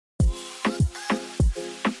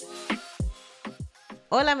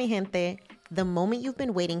Hola, mi gente. The moment you've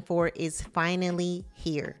been waiting for is finally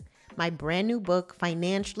here. My brand new book,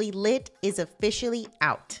 Financially Lit, is officially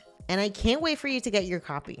out. And I can't wait for you to get your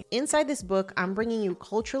copy. Inside this book, I'm bringing you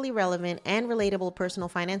culturally relevant and relatable personal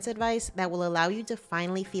finance advice that will allow you to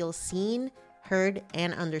finally feel seen, heard,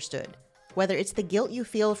 and understood. Whether it's the guilt you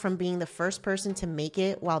feel from being the first person to make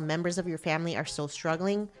it while members of your family are still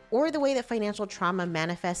struggling, or the way that financial trauma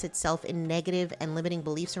manifests itself in negative and limiting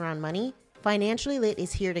beliefs around money, Financially Lit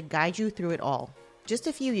is here to guide you through it all. Just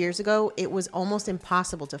a few years ago, it was almost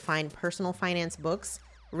impossible to find personal finance books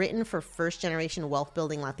written for first-generation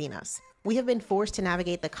wealth-building Latinas. We have been forced to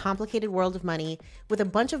navigate the complicated world of money with a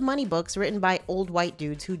bunch of money books written by old white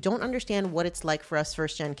dudes who don't understand what it's like for us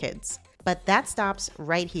first-gen kids. But that stops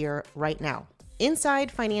right here, right now.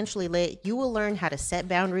 Inside Financially Lit, you will learn how to set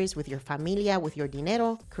boundaries with your familia, with your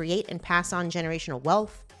dinero, create and pass on generational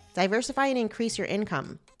wealth, diversify and increase your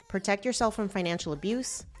income, protect yourself from financial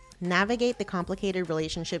abuse, navigate the complicated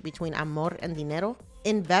relationship between amor and dinero,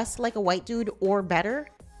 invest like a white dude or better,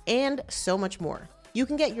 and so much more. You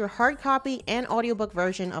can get your hard copy and audiobook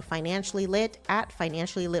version of Financially Lit at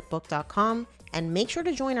financiallylitbook.com, and make sure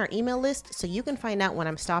to join our email list so you can find out when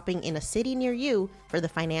I'm stopping in a city near you for the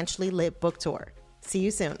Financially Lit book tour. See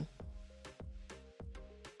you soon.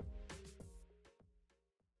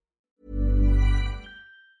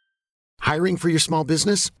 Hiring for your small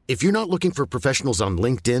business? If you're not looking for professionals on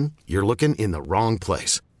LinkedIn, you're looking in the wrong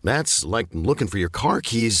place. That's like looking for your car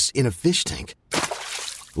keys in a fish tank.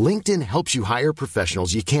 LinkedIn helps you hire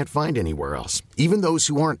professionals you can't find anywhere else, even those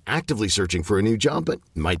who aren't actively searching for a new job but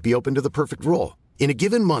might be open to the perfect role. In a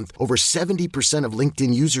given month, over 70% of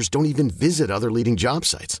LinkedIn users don't even visit other leading job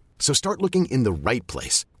sites. So start looking in the right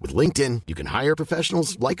place. With LinkedIn, you can hire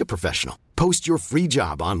professionals like a professional. Post your free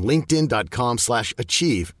job on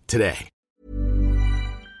linkedin.com/achieve today.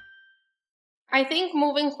 I think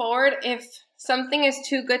moving forward, if something is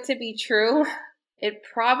too good to be true, it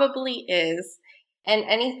probably is. And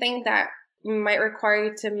anything that might require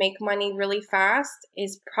you to make money really fast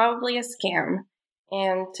is probably a scam.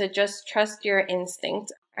 And to just trust your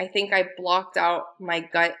instinct. I think I blocked out my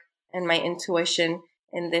gut and my intuition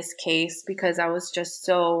in this case because I was just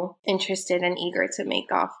so interested and eager to make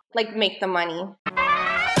the money.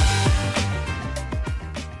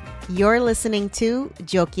 You're listening to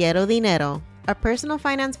Yo Quiero Dinero, a personal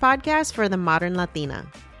finance podcast for the modern Latina.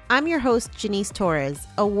 I'm your host, Janice Torres,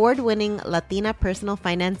 award-winning Latina personal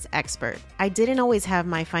finance expert. I didn't always have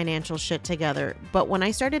my financial shit together, but when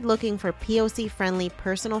I started looking for POC-friendly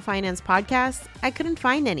personal finance podcasts, I couldn't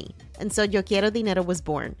find any. And so Yo Quiero Dinero was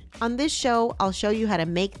born. On this show, I'll show you how to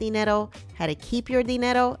make dinero, how to keep your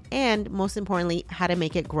dinero, and most importantly, how to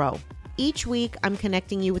make it grow. Each week, I'm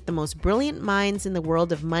connecting you with the most brilliant minds in the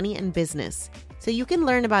world of money and business, so you can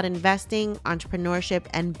learn about investing, entrepreneurship,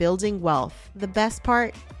 and building wealth. The best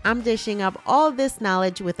part, I'm dishing up all this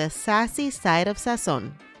knowledge with a sassy side of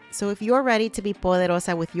sazon. So if you're ready to be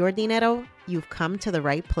poderosa with your dinero, you've come to the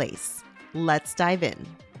right place. Let's dive in.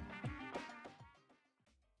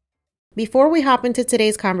 Before we hop into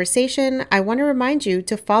today's conversation, I want to remind you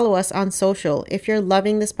to follow us on social. If you're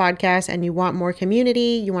loving this podcast and you want more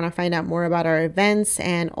community, you want to find out more about our events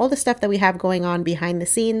and all the stuff that we have going on behind the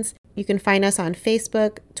scenes, you can find us on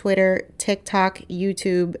Facebook, Twitter, TikTok,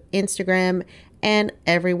 YouTube, Instagram, and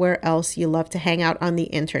everywhere else you love to hang out on the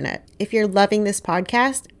internet. If you're loving this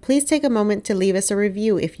podcast, please take a moment to leave us a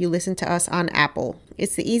review if you listen to us on Apple.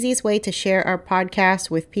 It's the easiest way to share our podcast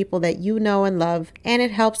with people that you know and love, and it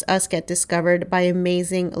helps us get discovered by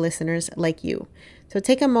amazing listeners like you. So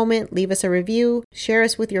take a moment, leave us a review, share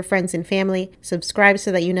us with your friends and family, subscribe so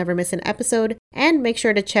that you never miss an episode, and make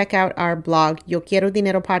sure to check out our blog,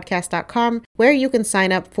 YoQuieroDineroPodcast.com, where you can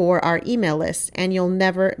sign up for our email list and you'll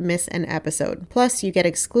never miss an episode. Plus, you get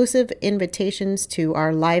exclusive invitations to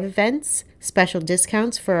our live events, special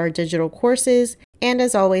discounts for our digital courses, and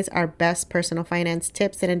as always, our best personal finance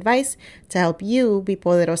tips and advice to help you be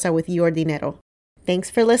poderosa with your dinero. Thanks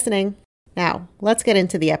for listening. Now, let's get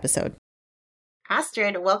into the episode.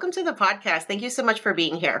 Astrid, welcome to the podcast. Thank you so much for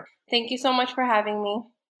being here. Thank you so much for having me.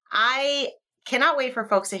 I cannot wait for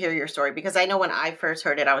folks to hear your story because I know when I first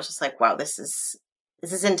heard it, I was just like, wow, this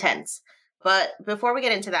is intense. But before we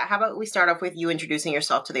get into that, how about we start off with you introducing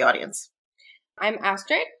yourself to the audience? I'm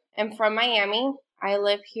Astrid. I'm from Miami. I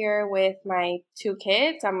live here with my 2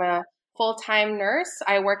 kids. I'm a full-time nurse.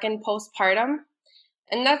 I work in postpartum.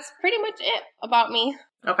 And that's pretty much it about me.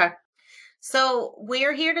 Okay. So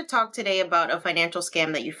we're here to talk today about a financial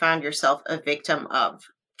scam that you found yourself a victim of.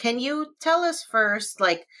 Can you tell us first,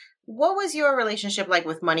 what was your relationship like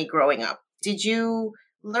with money growing up? Did you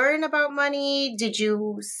learn about money? Did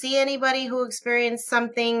you see anybody who experienced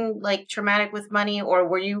something like traumatic with money, or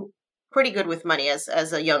were you pretty good with money as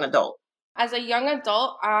a young adult? As a young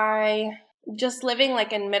adult, I just living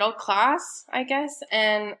like in middle class, I guess,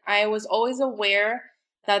 and I was always aware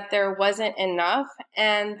that there wasn't enough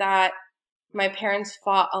and that my parents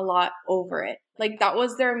fought a lot over it. Like that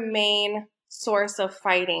was their main source of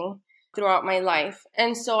fighting throughout my life.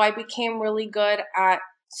 And so I became really good at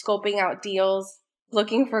scoping out deals,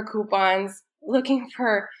 looking for coupons, looking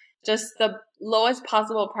for just the lowest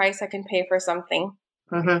possible price I can pay for something.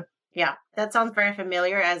 Mm-hmm. Yeah, that sounds very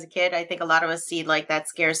familiar. As a kid, I think a lot of us see like that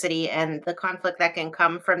scarcity and the conflict that can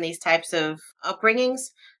come from these types of upbringings.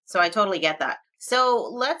 So I totally get that. So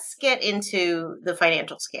let's get into the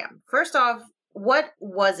financial scam. First off, what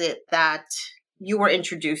was it that you were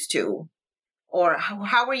introduced to? Or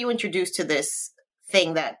how were you introduced to this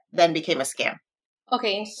thing that then became a scam?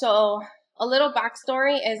 Okay, so a little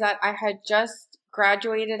backstory is that I had just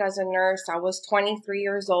graduated as a nurse. I was 23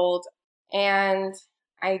 years old and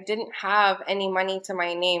I didn't have any money to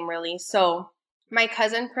my name really. So my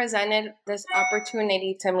cousin presented this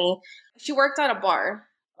opportunity to me. She worked at a bar.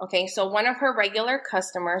 Okay, so one of her regular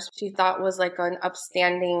customers, she thought was like an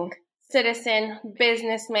upstanding citizen,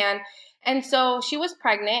 businessman. And so she was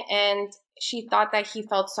pregnant and she thought that he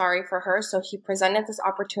felt sorry for her. So he presented this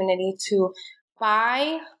opportunity to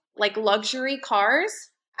buy like luxury cars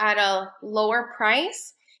at a lower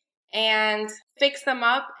price and fix them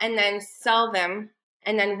up and then sell them.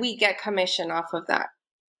 And then we get commission off of that.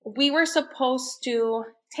 We were supposed to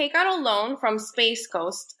take out a loan from Space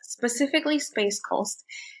Coast, specifically Space Coast.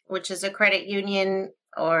 Which is a credit union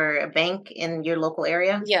or a bank in your local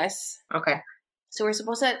area? Yes. Okay. So we're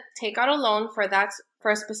supposed to take out a loan for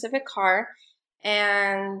a specific car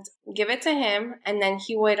and give it to him. And then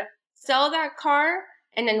he would sell that car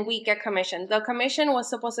and then we get commission. The commission was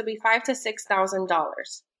supposed to be $5,000 to $6,000.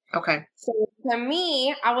 Okay. So to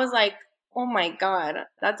me, I was like, oh my God,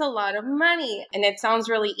 that's a lot of money. And it sounds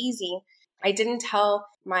really easy. I didn't tell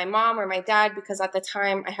my mom or my dad because at the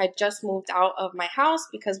time I had just moved out of my house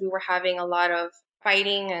because we were having a lot of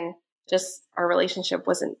fighting and just our relationship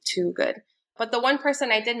wasn't too good. But the one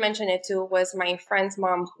person I did mention it to was my friend's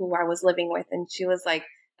mom who I was living with. And she was like,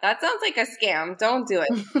 that sounds like a scam. Don't do it.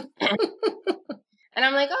 And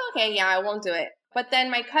I'm like, oh, okay, yeah, I won't do it. But then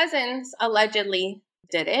my cousins allegedly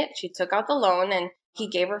did it. She took out the loan and he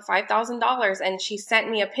gave her $5,000 and she sent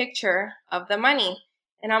me a picture of the money.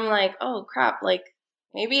 And I'm like, oh crap, like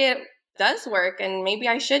maybe it does work and maybe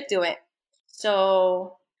I should do it.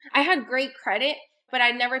 So I had great credit, but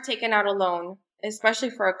I'd never taken out a loan,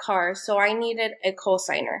 especially for a car. So I needed a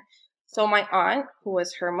cosigner. So my aunt, who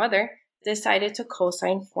was her mother, decided to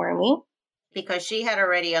cosign for me. Because she had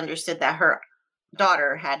already understood that her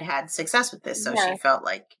daughter had had success with this. So Yes. she felt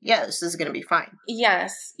like, yeah, this is going to be fine.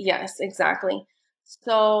 Yes, exactly.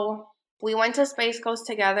 So we went to Space Coast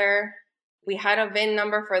together. We had a VIN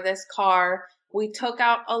number for this car. We took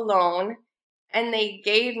out a loan and they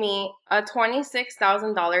gave me a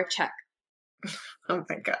 $26,000 check. Oh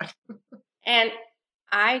my God. And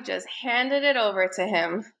I just handed it over to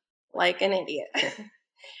him like an idiot.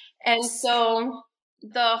 And so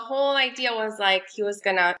the whole idea was like he was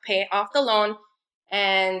going to pay off the loan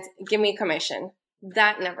and give me commission.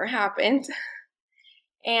 That never happened.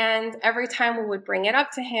 And every time we would bring it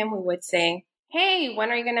up to him, we would say, hey, when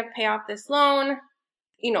are you going to pay off this loan?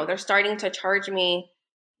 You know, they're starting to charge me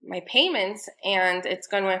my payments and it's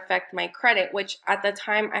going to affect my credit, which at the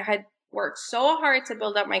time I had worked so hard to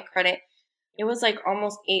build up my credit. It was like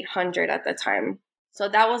almost 800 at the time. So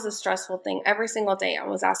that was a stressful thing. Every single day I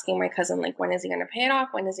was asking my cousin, like, when is he going to pay it off?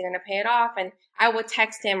 When is he going to pay it off? And I would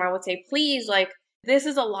text him. I would say, please, like, this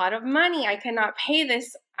is a lot of money. I cannot pay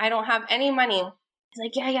this. I don't have any money. He's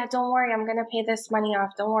like, yeah, don't worry. I'm going to pay this money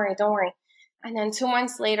off. Don't worry. And then 2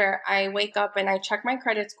 months later, I wake up and I check my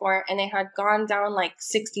credit score and it had gone down like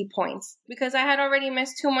 60 points because I had already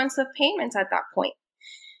missed 2 months of payments at that point.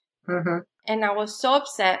 Mm-hmm. And I was so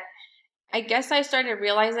upset. I guess I started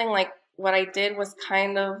realizing like what I did was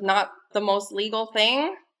kind of not the most legal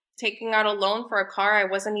thing. Taking out a loan for a car I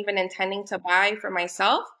wasn't even intending to buy for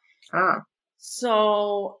myself.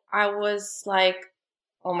 So I was like,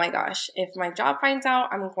 oh my gosh, if my job finds out,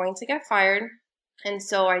 I'm going to get fired. And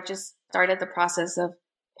so I just started the process of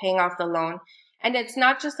paying off the loan. And it's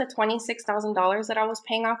not just the $26,000 that I was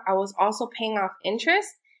paying off. I was also paying off interest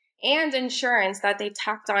and insurance that they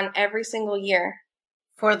tacked on every single year.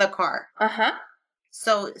 For the car. Uh-huh.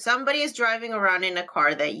 So somebody is driving around in a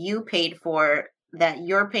car that you paid for that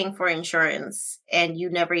you're paying for insurance and you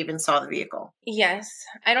never even saw the vehicle. Yes.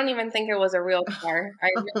 I don't even think it was a real car. I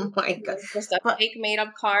really Oh my think it God. was just a But, fake made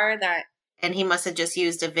up car that, and he must have just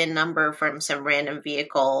used a VIN number from some random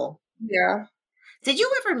vehicle. yeah. Did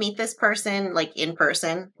you ever meet this person, like in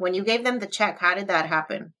person? When you gave them the check, how did that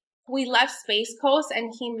happen? We left Space Coast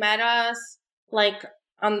and he met us like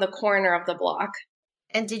on the corner of the block.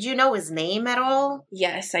 And did you know his name at all?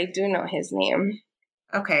 Yes, I do know his name.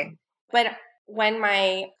 Okay. But when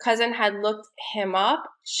my cousin had looked him up,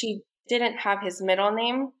 she didn't have his middle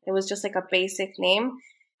name. It was just like a basic name.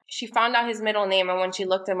 She found out his middle name, and when she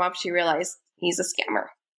looked him up, she realized he's a scammer.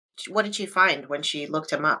 What did she find when she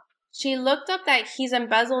looked him up? She looked up that he's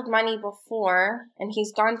embezzled money before, and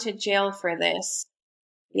he's gone to jail for this.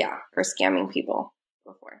 Yeah, for scamming people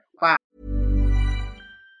before. Wow.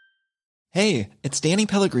 Hey, it's Danny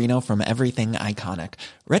Pellegrino from Everything Iconic.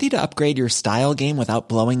 Ready to upgrade your style game without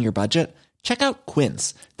blowing your budget? Check out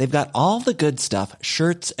Quince. They've got all the good stuff,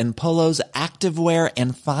 shirts and polos, activewear,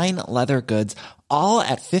 and fine leather goods, all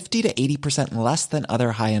at 50 to 80% less than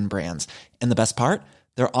other high-end brands. And the best part?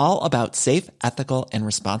 They're all about safe, ethical, and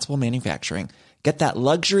responsible manufacturing. Get that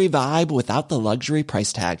luxury vibe without the luxury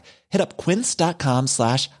price tag. Hit up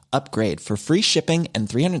quince.com/upgrade for free shipping and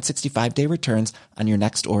 365-day returns on your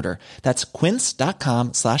next order. That's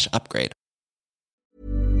quince.com/upgrade.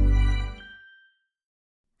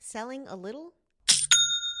 Selling a little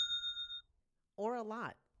or a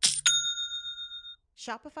lot?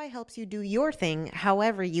 Shopify helps you do your thing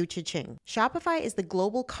however you cha-ching. Shopify is the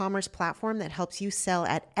global commerce platform that helps you sell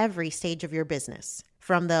at every stage of your business.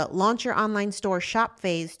 From the launch your online store shop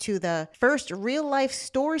phase to the first real life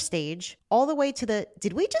store stage, all the way to the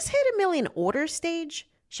did we just hit 1 million orders stage?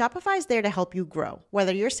 Shopify is there to help you grow.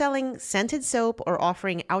 Whether you're selling scented soap or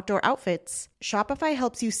offering outdoor outfits, Shopify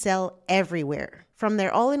helps you sell everywhere. From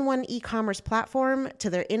their all-in-one e-commerce platform to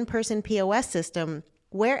their in-person POS system,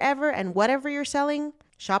 wherever and whatever you're selling,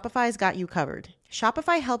 Shopify's got you covered.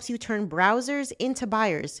 Shopify helps you turn browsers into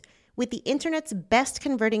buyers with the internet's best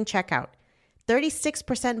converting checkout,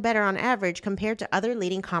 36% better on average compared to other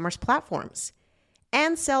leading commerce platforms.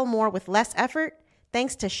 And sell more with less effort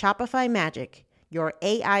thanks to Shopify Magic, your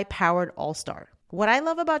AI-powered all-star. What I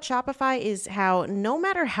love about Shopify is how no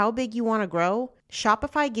matter how big you want to grow,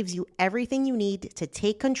 Shopify gives you everything you need to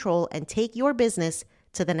take control and take your business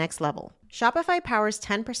to the next level. Shopify powers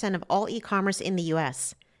 10% of all e-commerce in the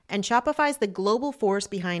US, and Shopify is the global force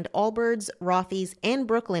behind Allbirds, Rothy's, and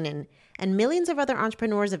Brooklinen, and millions of other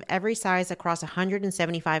entrepreneurs of every size across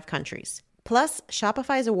 175 countries. Plus,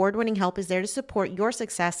 Shopify's award-winning help is there to support your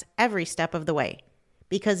success every step of the way.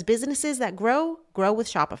 Because businesses that grow, grow with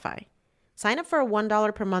Shopify. Sign up for a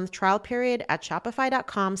 $1 per month trial period at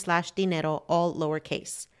shopify.com/dinero, all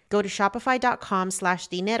lowercase. Go to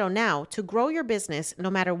shopify.com/dinero now to grow your business no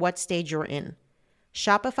matter what stage you're in.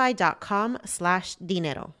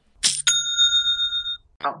 Shopify.com/dinero.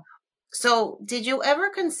 Oh. So did you ever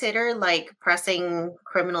consider like pressing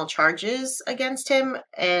criminal charges against him?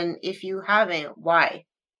 And if you haven't, why?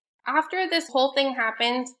 After this whole thing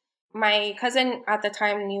happened, my cousin at the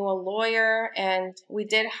time knew a lawyer, and we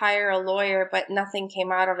did hire a lawyer, but nothing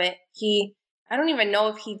came out of it. I don't even know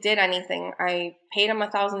if he did anything. I paid him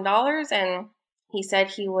 $1,000 and he said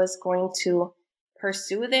he was going to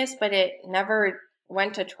pursue this, but it never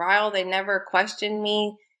went to trial. They never questioned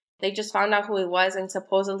me. They just found out who he was, and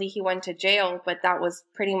supposedly he went to jail, but that was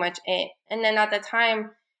pretty much it. And then at the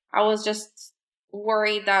time, I was just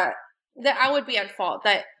worried that I would be at fault,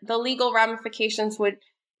 that the legal ramifications would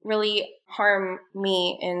really harm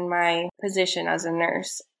me in my position as a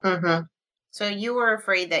nurse. Mm-hmm. So you were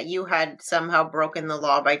afraid that you had somehow broken the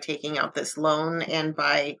law by taking out this loan, and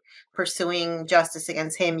by pursuing justice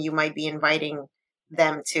against him, you might be inviting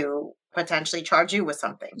them to potentially charge you with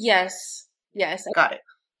something. Yes. Got it.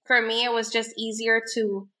 For me, it was just easier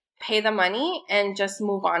to pay the money and just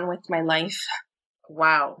move on with my life.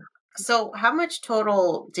 Wow. So how much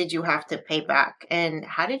total did you have to pay back, and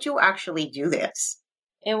how did you actually do this?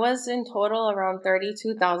 It was in total around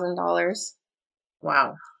 $32,000.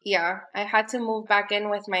 Wow. Yeah, I had to move back in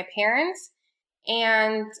with my parents,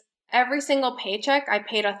 and every single paycheck, I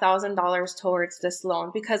paid $1,000 towards this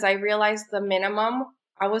loan because I realized the minimum,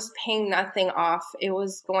 I was paying nothing off. It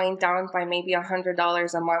was going down by maybe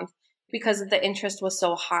 $100 a month because the interest was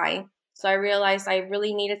so high. So I realized I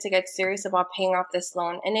really needed to get serious about paying off this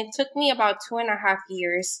loan. And it took me about 2.5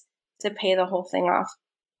 years to pay the whole thing off.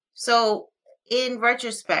 So in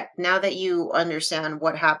retrospect, now that you understand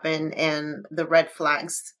what happened and the red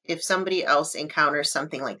flags, if somebody else encounters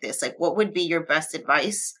something like this, like what would be your best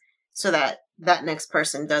advice so that that next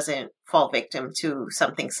person doesn't fall victim to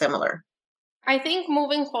something similar? I think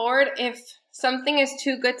moving forward, if something is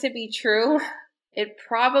too good to be true, it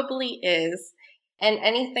probably is. And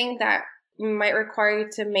anything that might require you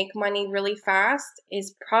to make money really fast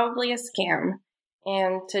is probably a scam.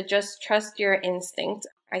 And to just trust your instinct.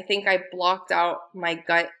 I think I blocked out my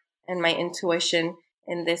gut and my intuition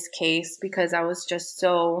in this case because I was just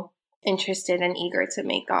so interested and eager to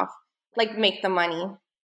make the money.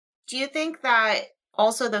 Do you think that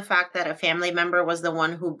also the fact that a family member was the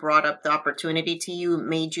one who brought up the opportunity to you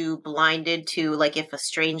made you blinded to, like, if a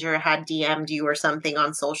stranger had DM'd you or something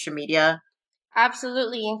on social media?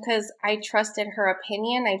 Absolutely, because I trusted her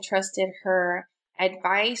opinion. I trusted her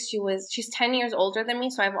advice. She's 10 years older than me,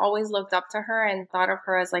 so I've always looked up to her and thought of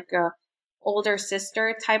her as like a older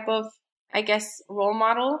sister type of, I guess, role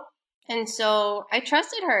model. And so I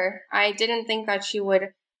trusted her. I didn't think that she would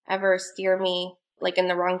ever steer me like in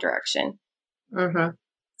the wrong direction. Mm-hmm.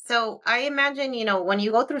 So I imagine, when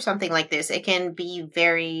you go through something like this, it can be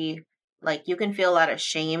very, like, you can feel a lot of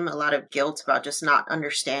shame, a lot of guilt about just not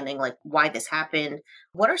understanding, like, why this happened.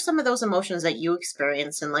 What are some of those emotions that you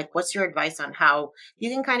experience? And, like, what's your advice on how you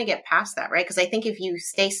can kind of get past that, right? Because I think if you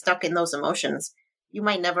stay stuck in those emotions, you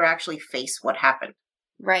might never actually face what happened.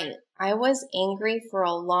 Right. I was angry for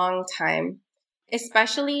a long time.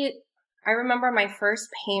 Especially, I remember my first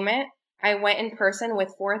payment. I went in person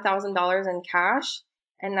with $4,000 in cash.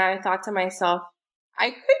 And I thought to myself,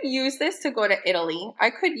 I could use this to go to Italy.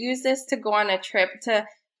 I could use this to go on a trip, to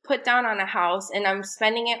put down on a house, and I'm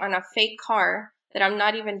spending it on a fake car that I'm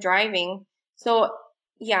not even driving. So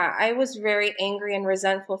yeah, I was very angry and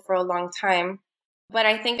resentful for a long time. But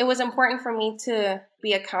I think it was important for me to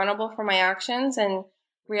be accountable for my actions and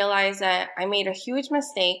realize that I made a huge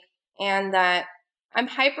mistake and that I'm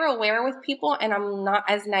hyper aware with people and I'm not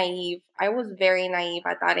as naive. I was very naive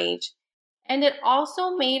at that age. And it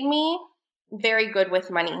also made me very good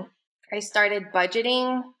with money. I started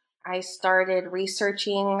budgeting. I started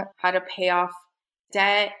researching how to pay off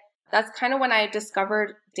debt. That's kind of when I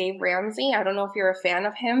discovered Dave Ramsey. I don't know if you're a fan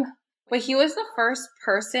of him, but he was the first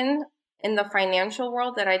person in the financial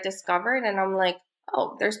world that I discovered. And I'm like,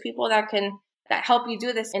 oh, there's people that help you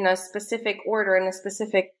do this in a specific order, in a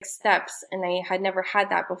specific steps. And I had never had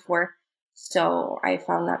that before. So I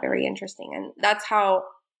found that very interesting. And that's how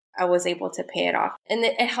I was able to pay it off. And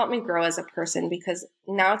it helped me grow as a person because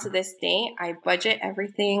now to this day, I budget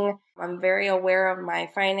everything. I'm very aware of my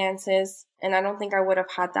finances. And I don't think I would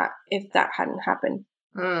have had that if that hadn't happened.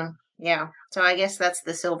 Yeah. So I guess that's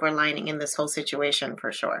the silver lining in this whole situation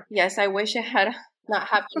for sure. Yes, I wish it had not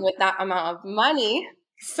happened with that amount of money.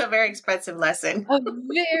 It's a very expensive lesson. A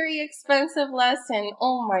very expensive lesson.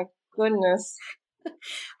 Oh my goodness.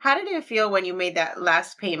 How did it feel when you made that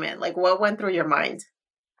last payment? Like, what went through your mind?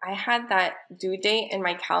 I had that due date in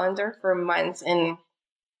my calendar for months. And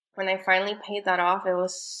when I finally paid that off, it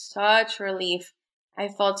was such relief. I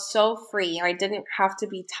felt so free. I didn't have to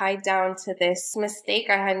be tied down to this mistake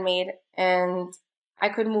I had made, and I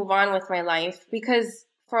could move on with my life because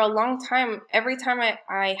for a long time, every time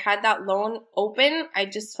I had that loan open, I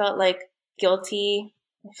just felt like guilty.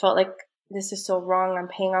 I felt like this is so wrong. I'm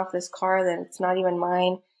paying off this car that it's not even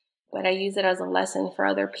mine, but I use it as a lesson for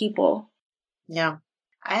other people. Yeah.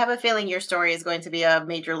 I have a feeling your story is going to be a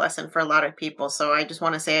major lesson for a lot of people. So I just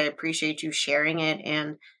want to say I appreciate you sharing it.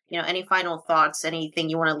 And, any final thoughts, anything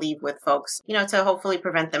you want to leave with folks, to hopefully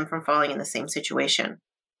prevent them from falling in the same situation.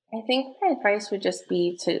 I think my advice would just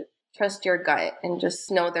be to trust your gut and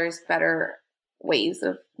just know there's better ways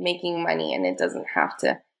of making money. And it doesn't have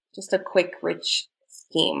to just a quick, rich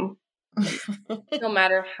scheme, no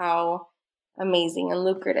matter how amazing and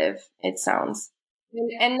lucrative it sounds.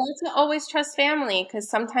 And not to always trust family, because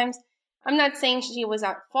sometimes, I'm not saying she was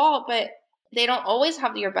at fault, but they don't always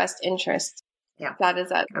have your best interest. Yeah. That is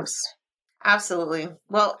that. Absolutely.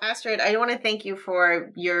 Well, Astrid, I want to thank you for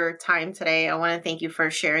your time today. I want to thank you for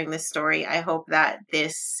sharing this story. I hope that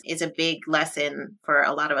this is a big lesson for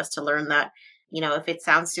a lot of us to learn that, if it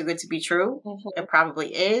sounds too good to be true, it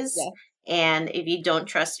probably is. Yes. And if you don't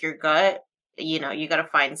trust your gut, you got to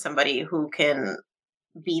find somebody who can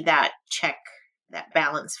be that check, that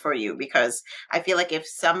balance for you, because I feel like if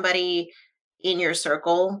somebody in your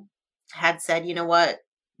circle had said, you know what,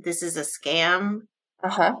 this is a scam,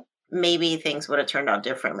 maybe things would have turned out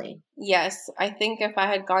differently. Yes. I think if I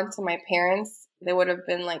had gone to my parents, they would have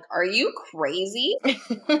been like, are you crazy?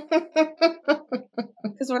 Because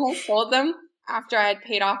when I told them after I had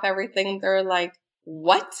paid off everything, they're like,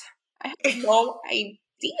 what? I have no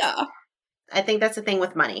idea. I think that's the thing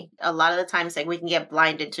with money. A lot of the times, like, we can get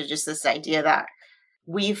blinded to just this idea that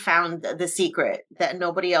we found the secret that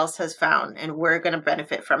nobody else has found and we're going to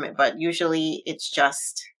benefit from it. But usually it's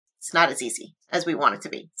just it's not as easy as we want it to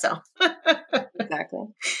be. So Exactly.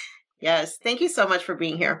 Yes. Thank you so much for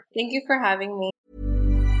being here. Thank you for having me.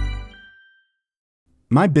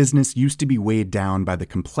 My business used to be weighed down by the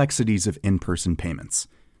complexities of in-person payments.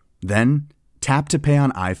 Then, Tap to Pay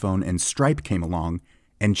on iPhone and Stripe came along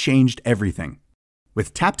and changed everything.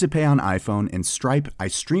 With Tap to Pay on iPhone and Stripe, I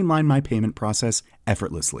streamlined my payment process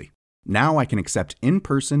effortlessly. Now I can accept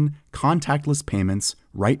in-person, contactless payments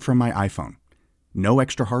right from my iPhone. No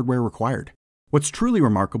extra hardware required. What's truly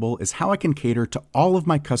remarkable is how I can cater to all of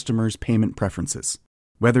my customers' payment preferences.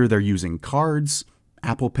 Whether they're using cards,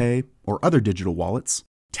 Apple Pay, or other digital wallets,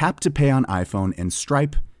 Tap to Pay on iPhone and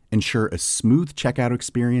Stripe ensure a smooth checkout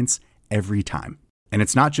experience every time. And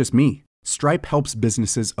it's not just me. Stripe helps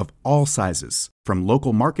businesses of all sizes, from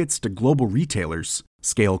local markets to global retailers,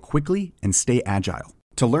 scale quickly and stay agile.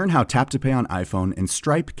 To learn how Tap to Pay on iPhone and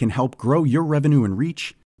Stripe can help grow your revenue and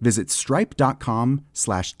reach, visit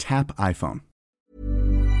stripe.com/tapiphone.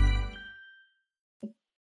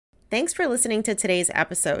 Thanks for listening to today's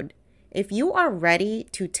episode. If you are ready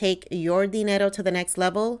to take your dinero to the next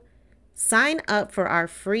level, sign up for our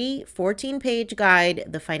free 14-page guide,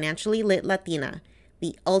 The Financially Lit Latina,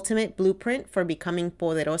 the ultimate blueprint for becoming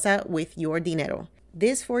poderosa with your dinero.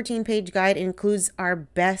 This 14-page guide includes our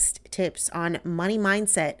best tips on money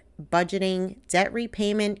mindset, budgeting, debt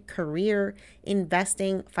repayment, career,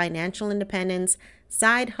 investing, financial independence,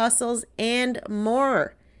 side hustles, and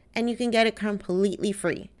more. And you can get it completely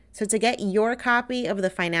free. So to get your copy of the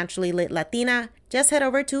Financially Lit Latina, just head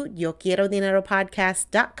over to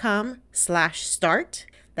YoQuieroDineroPodcast.com/start.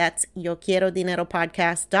 That's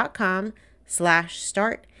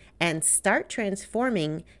YoQuieroDineroPodcast.com/start and start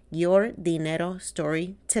transforming your dinero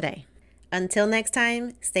story today. Until next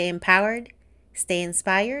time, stay empowered, stay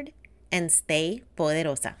inspired, and stay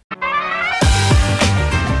poderosa.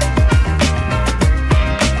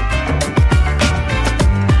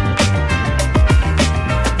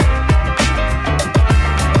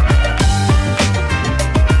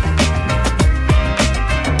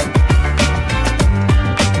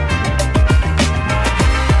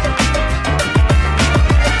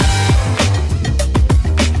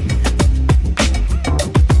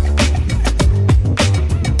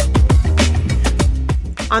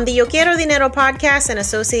 On the Yo Quiero Dinero podcast and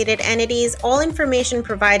associated entities, all information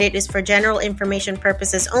provided is for general information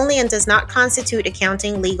purposes only and does not constitute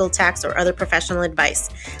accounting, legal, tax, or other professional advice.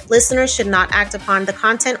 Listeners should not act upon the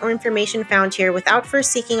content or information found here without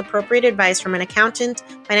first seeking appropriate advice from an accountant,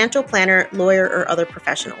 financial planner, lawyer, or other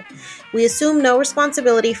professional. We assume no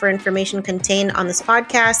responsibility for information contained on this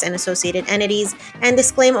podcast and associated entities and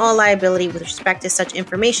disclaim all liability with respect to such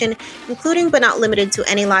information, including but not limited to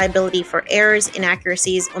any liability for errors,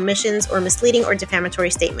 inaccuracies, omissions, or misleading or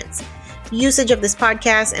defamatory statements. Usage of this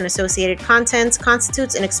podcast and associated contents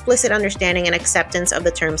constitutes an explicit understanding and acceptance of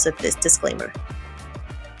the terms of this disclaimer.